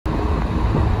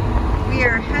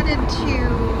headed to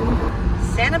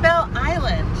Sanibel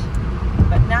Island,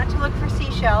 but not to look for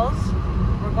seashells.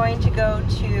 We're going to go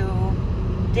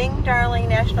to Ding Darling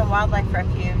National Wildlife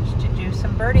Refuge to do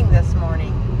some birding this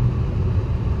morning.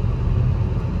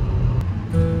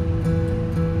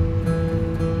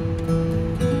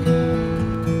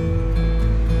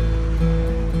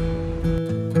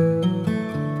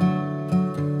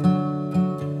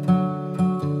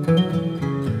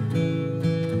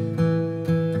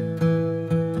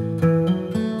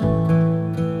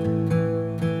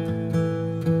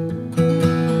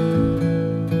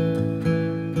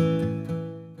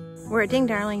 We're at Ding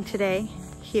Darling today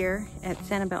here at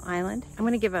Sanibel Island. I'm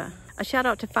going to give a shout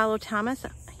out to Follow Thomas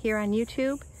here on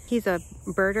YouTube. He's a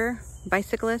birder,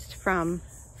 bicyclist from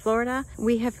Florida.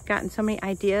 We have gotten so many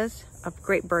ideas of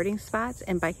great birding spots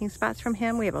and biking spots from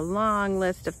him. We have a long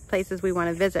list of places we want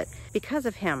to visit because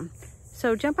of him.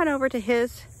 So jump on over to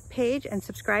his page and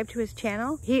subscribe to his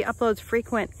channel. He uploads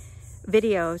frequent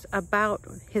videos about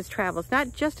his travels,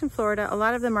 not just in Florida. A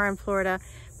lot of them are in Florida,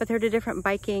 but they're to different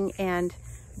biking and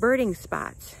birding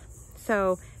spots.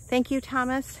 So thank you,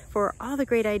 Thomas, for all the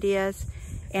great ideas,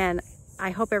 and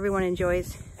I hope everyone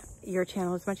enjoys your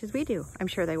channel as much as we do. I'm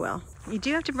sure they will. You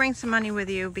do have to bring some money with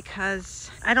you because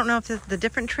I don't know if the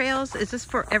different trails, is this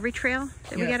for every trail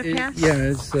that we gotta pass? Yeah,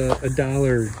 it's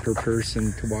 $1 per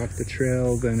person to walk the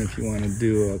trail. Then if you want to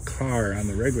do a car on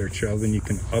the regular trail, then you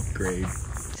can upgrade.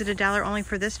 Is it $1 only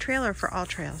for this trail or for all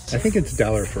trails? I think it's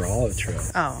 $1 for all the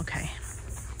trails. Oh, okay.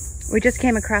 We just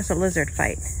came across a lizard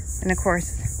fight, and of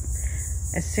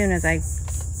course, as soon as I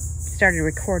started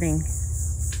recording,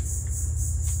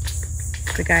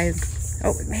 the guy,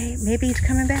 oh, maybe he's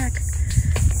coming back.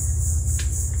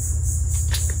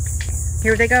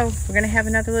 Here they go. We're gonna have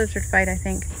another lizard fight, I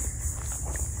think.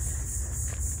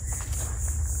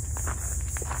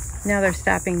 Now they're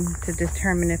stopping to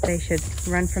determine if they should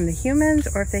run from the humans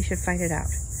or if they should fight it out.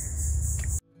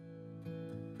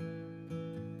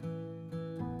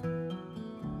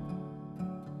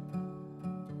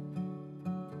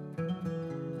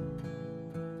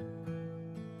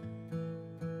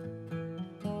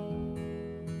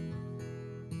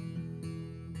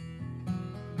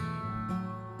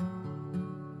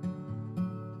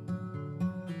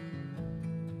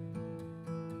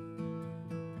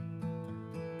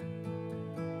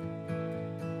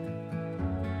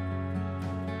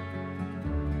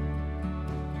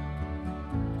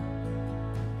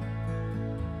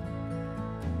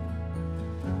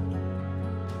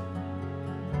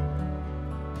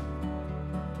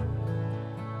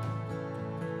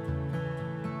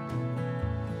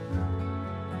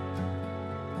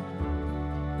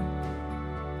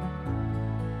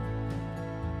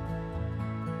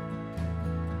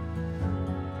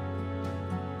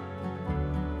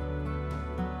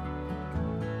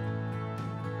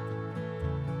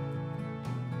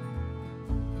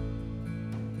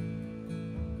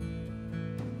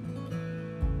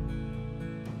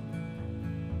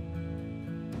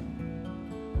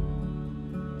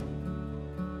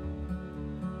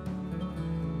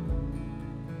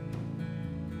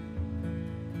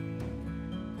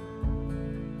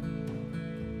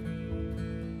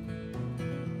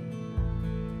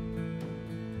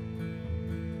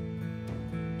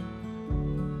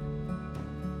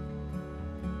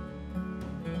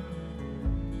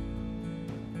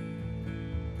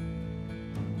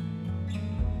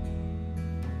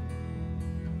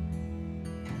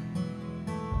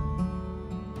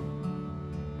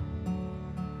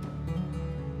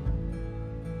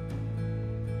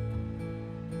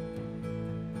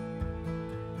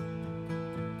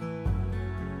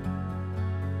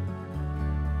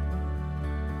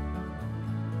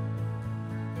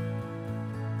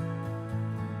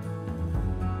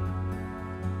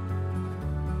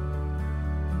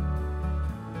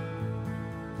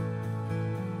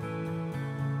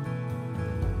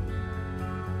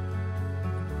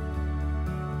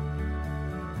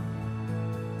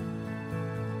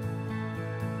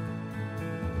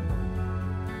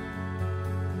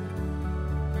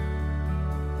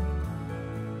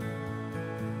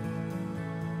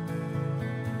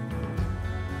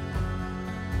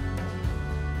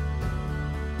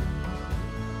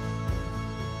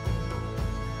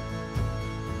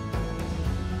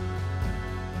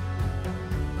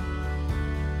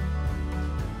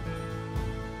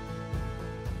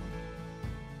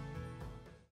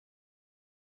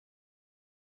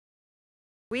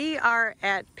 We are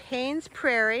at Payne's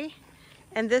Prairie,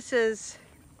 and this is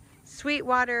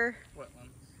Sweetwater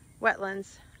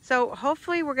Wetlands. So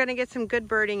hopefully we're going to get some good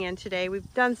birding in today.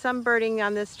 We've done some birding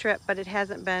on this trip, but it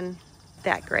hasn't been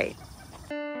that great.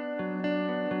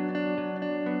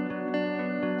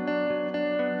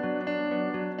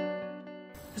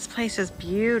 This place is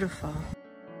beautiful.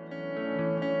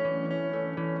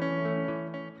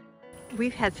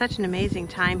 We've had such an amazing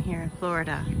time here in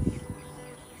Florida.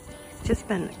 It's just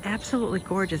been absolutely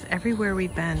gorgeous everywhere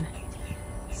we've been.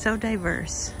 So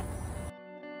diverse.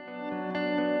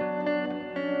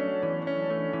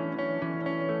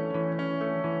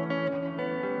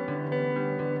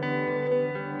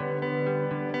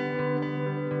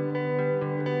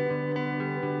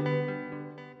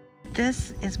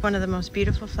 This is one of the most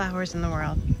beautiful flowers in the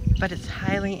world, but it's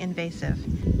highly invasive.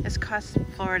 This costs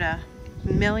Florida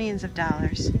millions of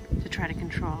dollars to try to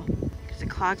control because it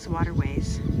clogs the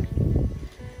waterways.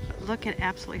 But look at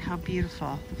absolutely how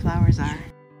beautiful the flowers are.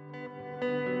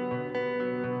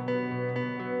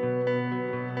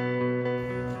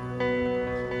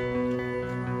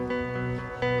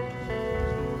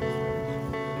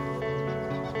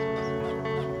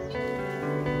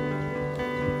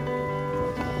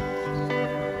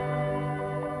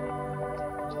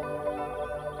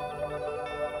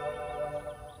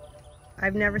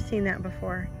 I've never seen that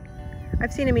before.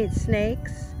 I've seen him eat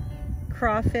snakes,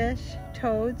 crawfish,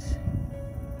 toads.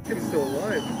 It's still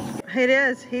alive. It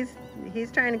is.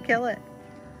 He's trying to kill it.